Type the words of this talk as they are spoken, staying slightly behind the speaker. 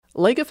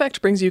Lake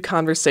Effect brings you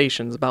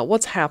conversations about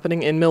what's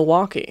happening in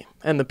Milwaukee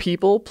and the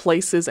people,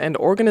 places, and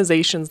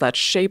organizations that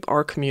shape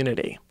our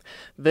community.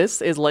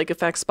 This is Lake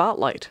Effect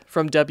Spotlight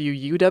from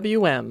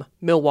WUWM,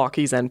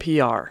 Milwaukee's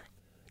NPR.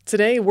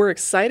 Today, we're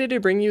excited to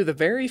bring you the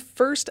very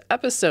first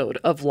episode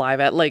of Live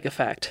at Lake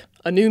Effect,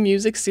 a new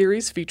music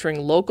series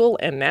featuring local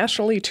and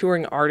nationally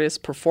touring artists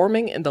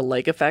performing in the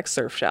Lake Effect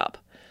Surf Shop.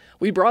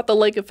 We brought the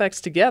Lake Effects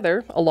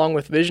together, along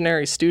with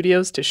Visionary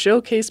Studios, to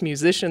showcase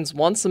musicians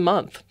once a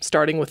month,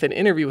 starting with an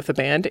interview with the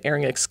band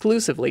airing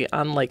exclusively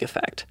on Lake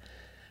Effect.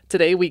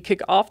 Today, we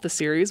kick off the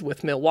series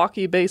with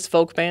Milwaukee-based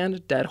folk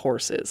band Dead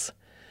Horses.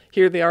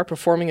 Here they are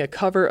performing a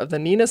cover of the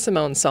Nina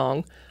Simone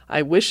song,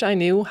 I Wish I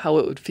Knew How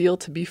It Would Feel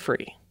to Be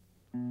Free.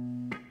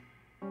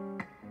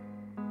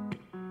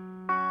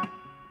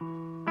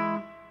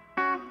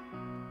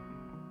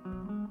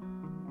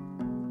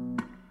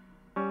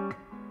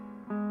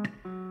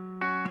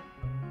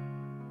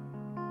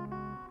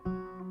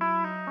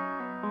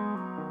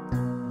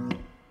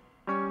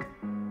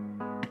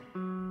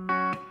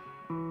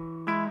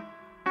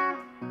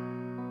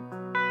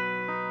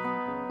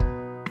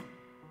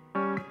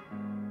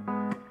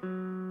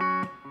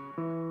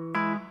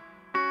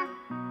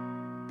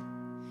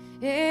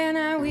 And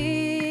I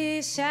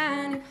wish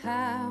I knew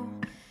how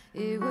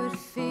it would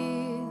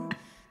feel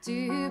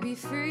to be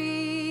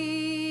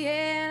free.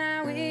 And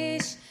I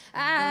wish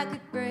I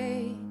could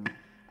break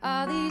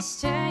all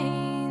these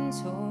chains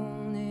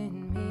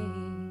holding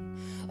me.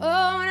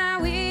 Oh, and I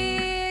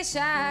wish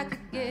I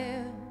could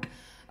give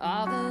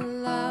all the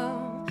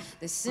love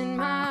that's in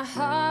my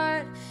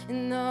heart.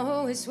 And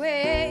though it's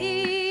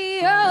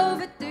way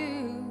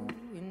overdue,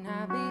 and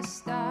I'll be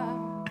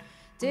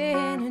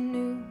starting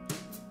anew.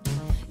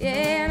 Yeah,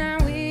 and I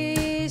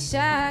wish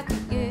I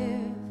could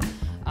give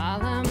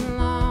all I'm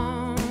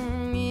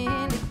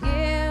longing to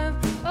give.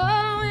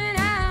 Oh, and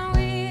I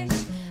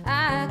wish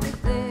I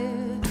could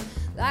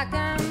live like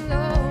I'm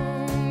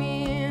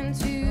longing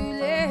to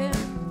live.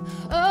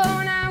 Oh,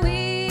 and I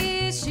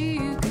wish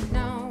you could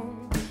know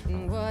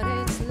what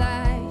it's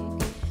like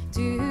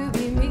to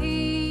be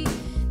me.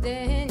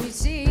 Then you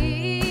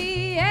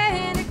see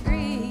and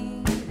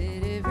agree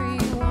that every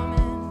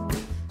woman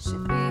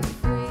should be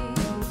free.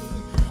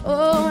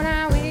 Oh, and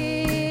I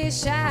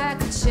wish I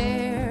could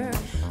share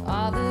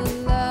all the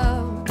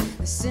love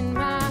that's in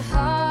my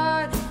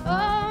heart.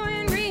 Oh,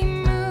 and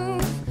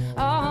remove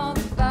all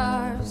the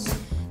bars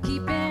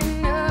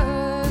keeping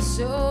us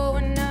so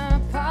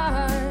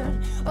apart.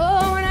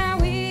 Oh, and I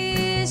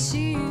wish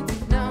you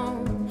could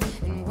know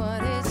and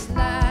what it's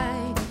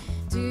like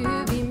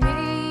to be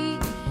me.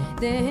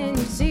 Then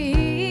you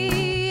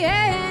see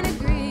and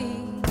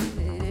agree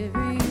that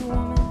every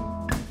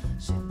woman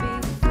should be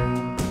free.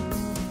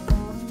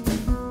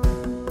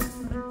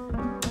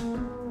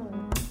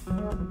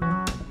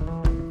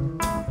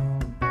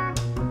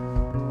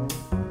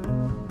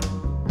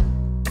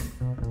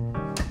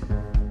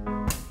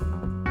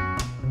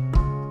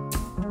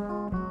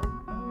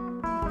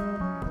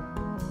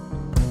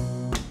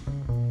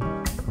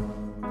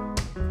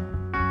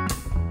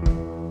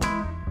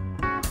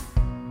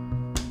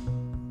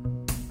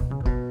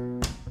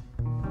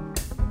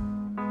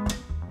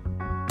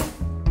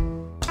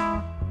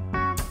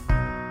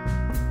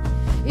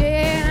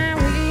 Yeah, I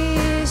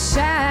wish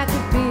I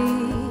could be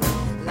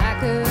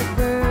like a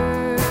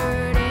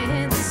bird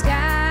in the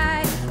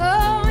sky.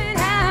 Oh, and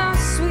how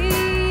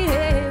sweet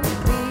it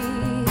would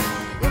be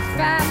if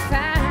I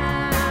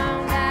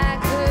found I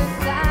could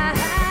fly.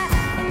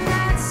 And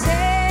I'd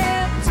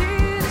sail to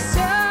the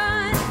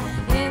sun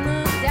and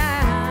look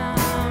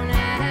down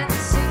at the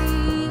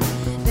sea.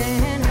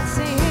 Then I'd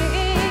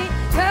sing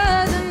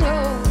 'cause I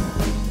know.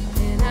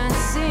 And I'd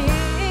sing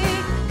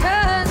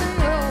 'cause I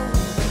know.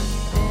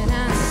 And I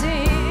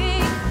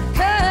sing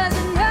 'cause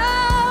I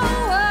know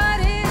what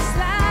it's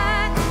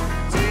like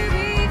to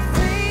be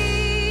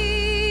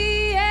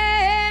free.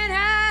 And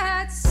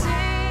I'd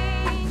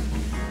sing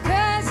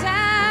 'cause I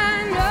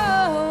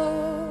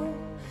know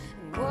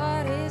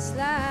what it's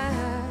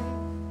like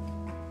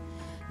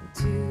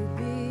to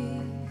be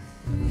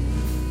free.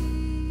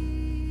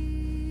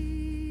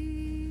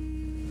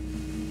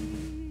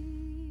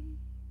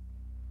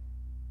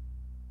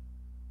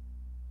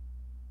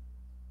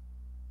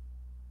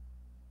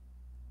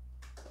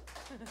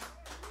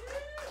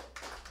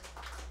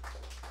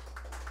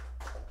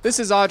 This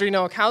is Audrey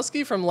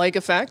Nowakowski from Lake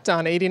Effect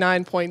on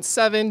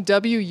 89.7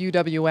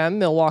 WUWM,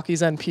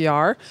 Milwaukee's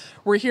NPR.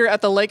 We're here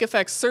at the Lake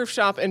Effect Surf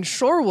Shop in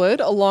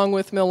Shorewood, along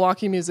with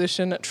Milwaukee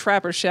musician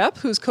Trapper Schoepp,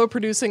 who's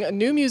co-producing a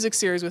new music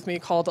series with me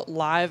called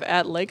Live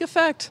at Lake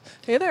Effect.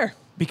 Hey there.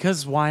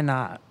 Because why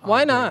not?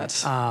 Why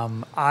not?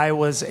 I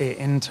was an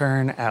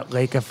intern at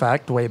Lake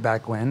Effect way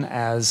back when,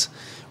 as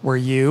were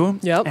you.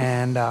 Yep.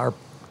 And our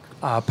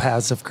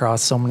paths have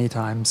crossed so many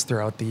times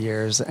throughout the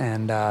years.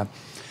 And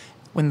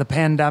when the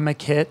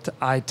pandemic hit,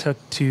 I took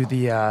to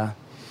the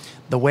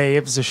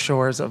waves, the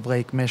shores of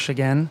Lake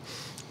Michigan.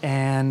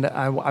 And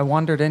I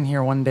wandered in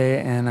here one day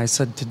and I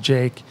said to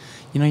Jake,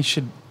 you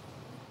should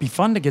be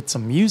fun to get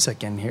some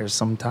music in here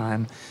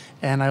sometime.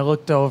 And I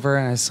looked over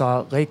and I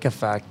saw Lake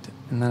Effect.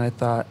 And then I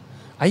thought,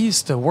 I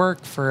used to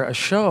work for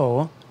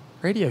a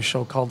radio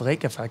show called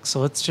Lake Effect. So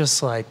let's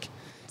just like...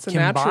 It's a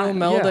natural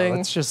melding. Yeah,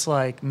 let's just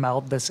like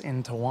meld this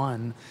into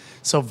one.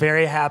 So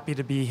very happy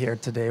to be here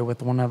today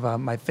with one of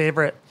my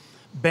favorite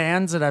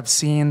bands that I've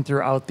seen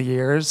throughout the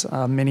years,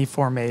 mini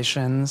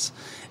formations,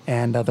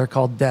 and they're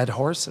called Dead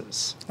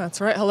Horses. That's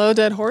right. Hello,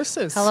 Dead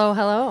Horses. Hello,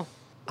 hello.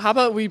 How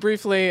about we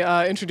briefly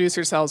introduce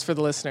yourselves for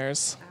the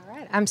listeners? All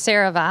right. I'm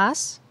Sarah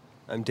Voss.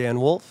 I'm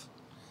Dan Wolf.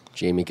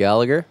 Jamie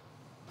Gallagher.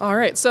 All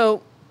right.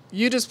 So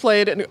you just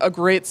played a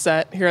great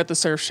set here at the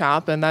Surf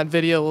Shop, and that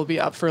video will be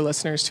up for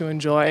listeners to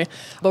enjoy.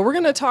 But we're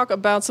going to talk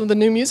about some of the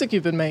new music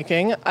you've been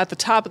making. At the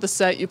top of the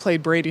set, you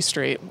played Brady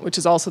Street, which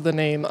is also the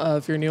name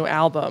of your new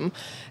album.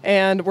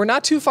 And we're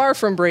not too far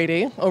from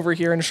Brady over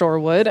here in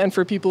Shorewood. And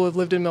for people who have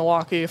lived in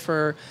Milwaukee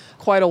for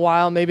quite a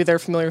while, maybe they're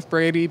familiar with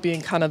Brady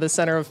being kind of the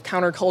center of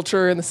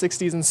counterculture in the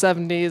 60s and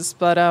 70s.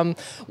 But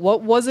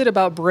what was it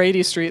about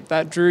Brady Street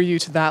that drew you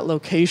to that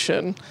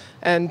location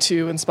and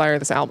to inspire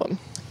this album?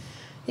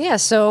 Yeah,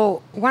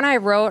 so when I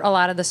wrote a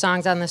lot of the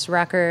songs on this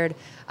record,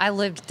 I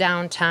lived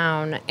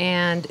downtown,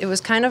 and it was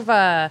kind of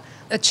a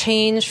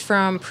change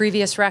from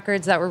previous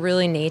records that were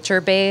really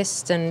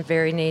nature-based and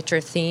very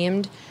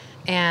nature-themed,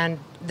 and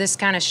this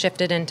kind of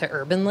shifted into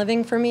urban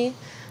living for me.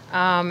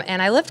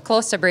 And I lived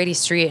close to Brady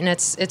Street, and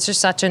it's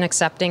just such an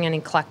accepting and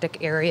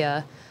eclectic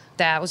area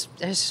that it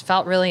just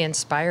felt really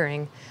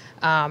inspiring.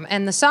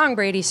 And the song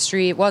Brady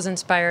Street was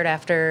inspired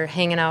after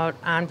hanging out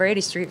on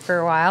Brady Street for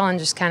a while and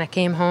just kind of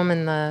came home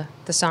and the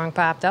song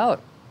popped out.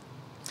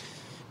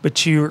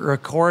 But you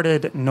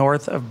recorded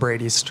north of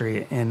Brady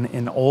Street in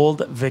an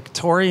old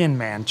Victorian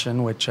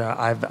mansion, which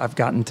I've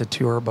gotten to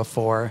tour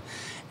before.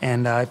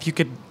 And if you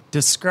could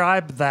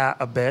describe that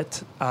a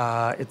bit,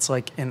 it's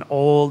like an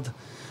old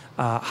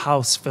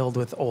house filled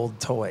with old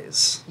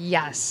toys.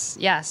 Yes.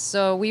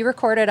 So we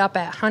recorded up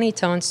at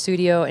Honeytone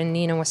Studio in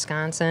Neenah,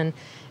 Wisconsin.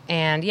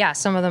 And yeah,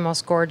 some of the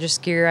most gorgeous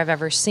gear I've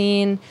ever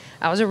seen.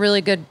 That was a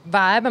really good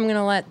vibe. I'm going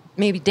to let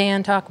maybe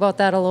Dan talk about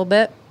that a little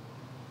bit.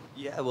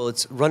 Yeah, well,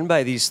 it's run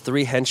by these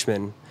three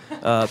henchmen,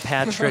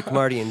 Patrick,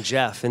 Marty, and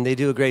Jeff, and they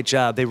do a great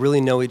job. They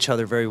really know each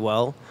other very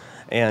well,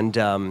 and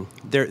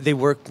they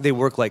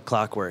work like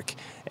clockwork,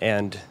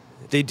 and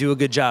they do a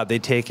good job. They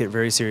take it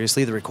very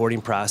seriously, the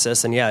recording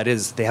process, and yeah, it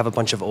is. They have a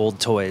bunch of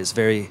old toys,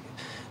 very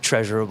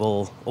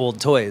treasurable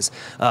old toys.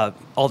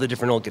 All the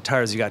different old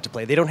guitars you got to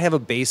play. They don't have a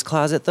bass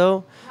closet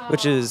though,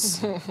 which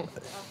is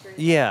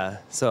yeah.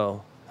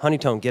 So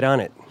Honeytone, get on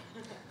it.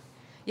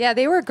 Yeah,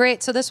 they were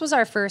great. So this was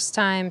our first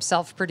time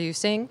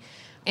self-producing,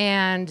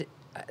 and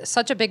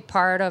such a big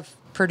part of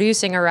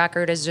producing a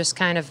record is just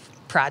kind of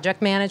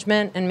project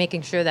management and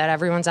making sure that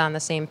everyone's on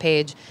the same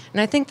page. And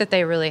I think that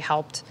they really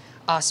helped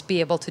us be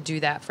able to do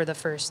that for the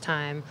first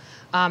time.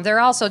 They're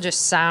also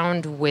just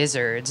sound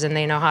wizards, and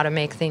they know how to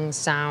make things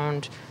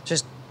sound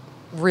just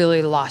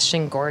really lush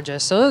and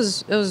gorgeous. So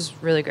it was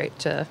really great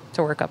to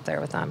work up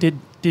there with them.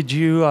 Did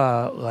you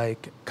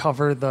like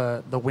cover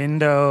the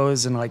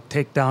windows and like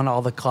take down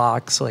all the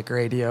clocks like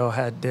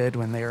Radiohead did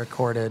when they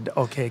recorded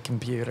OK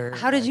Computer?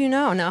 How did you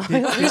know? No,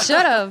 we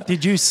should have.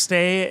 Did you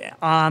stay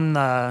on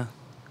the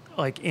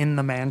in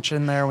the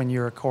mansion there when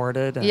you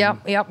recorded?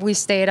 Yep. We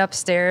stayed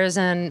upstairs,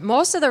 and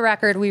most of the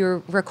record we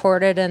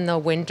recorded in the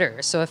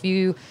winter. So if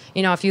you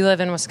live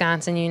in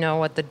Wisconsin, you know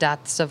what the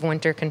depths of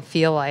winter can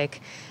feel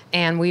like.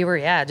 And we were,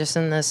 just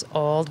in this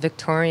old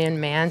Victorian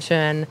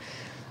mansion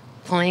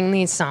playing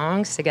these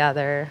songs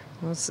together.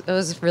 It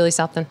was really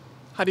something.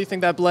 How do you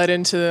think that bled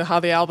into how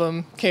the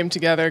album came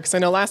together? Because I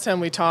know last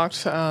time we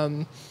talked,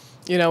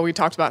 we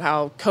talked about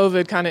how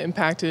COVID kind of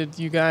impacted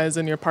you guys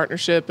and your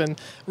partnership, and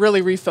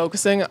really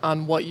refocusing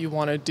on what you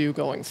want to do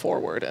going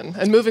forward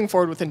and moving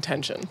forward with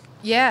intention.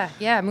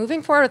 Yeah,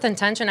 moving forward with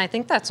intention. I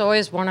think that's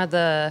always one of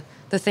the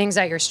things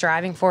that you're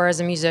striving for as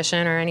a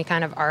musician or any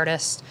kind of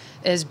artist,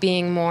 is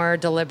being more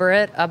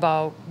deliberate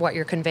about what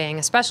you're conveying,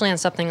 especially on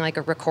something like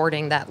a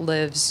recording that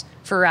lives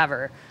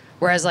forever.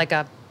 Whereas like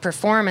a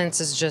performance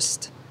is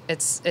just,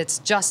 it's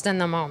just in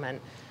the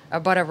moment.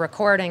 But a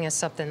recording is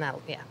something that,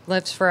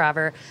 lives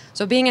forever.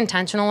 So being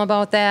intentional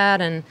about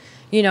that, and,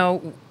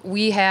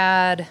 we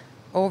had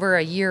over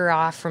a year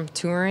off from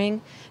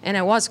touring, and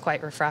it was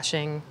quite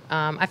refreshing.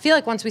 I feel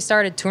like once we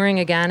started touring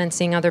again and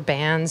seeing other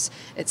bands,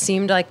 it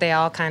seemed like they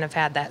all kind of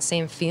had that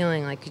same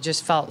feeling, like you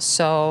just felt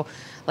so,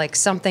 like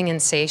something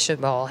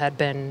insatiable had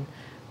been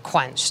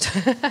quenched.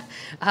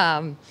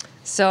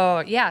 So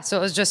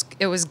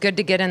it was good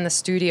to get in the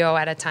studio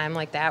at a time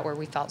like that where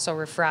we felt so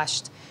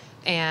refreshed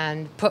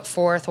and put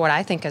forth what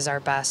I think is our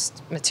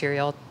best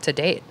material to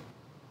date.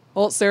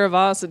 Well, Sarah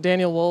Voss,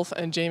 Daniel Wolf,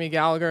 and Jamie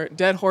Gallagher,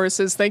 Dead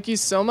Horses, thank you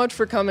so much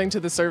for coming to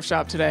the Surf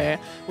Shop today.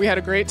 We had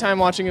a great time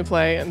watching you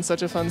play in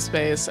such a fun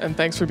space, and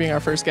thanks for being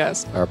our first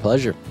guest. Our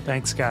pleasure.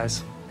 Thanks,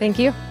 guys. Thank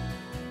you.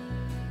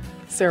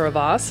 Sarah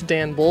Voss,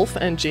 Dan Wolf,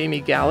 and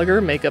Jamie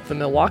Gallagher make up the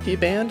Milwaukee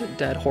band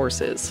Dead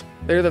Horses.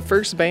 They're the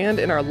first band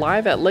in our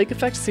Live at Lake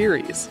Effect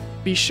series.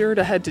 Be sure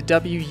to head to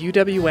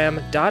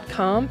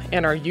WUWM.com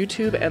and our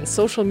YouTube and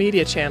social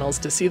media channels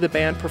to see the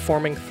band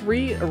performing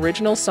 3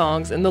 original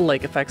songs in the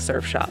Lake Effect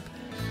Surf Shop.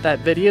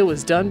 That video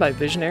was done by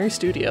Visionary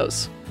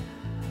Studios.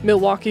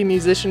 Milwaukee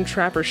musician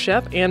Trapper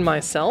Schoepp and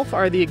myself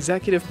are the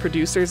executive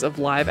producers of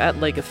Live at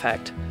Lake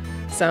Effect.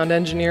 Sound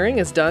engineering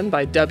is done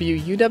by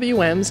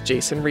WUWM's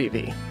Jason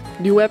Reevy.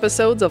 New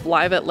episodes of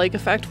Live at Lake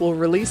Effect will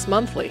release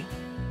monthly.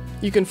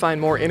 You can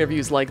find more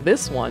interviews like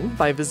this one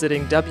by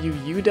visiting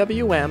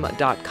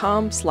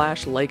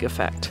WUWM.com/Lake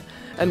Effect.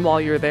 And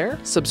while you're there,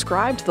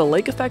 subscribe to the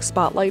Lake Effect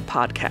Spotlight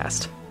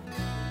podcast.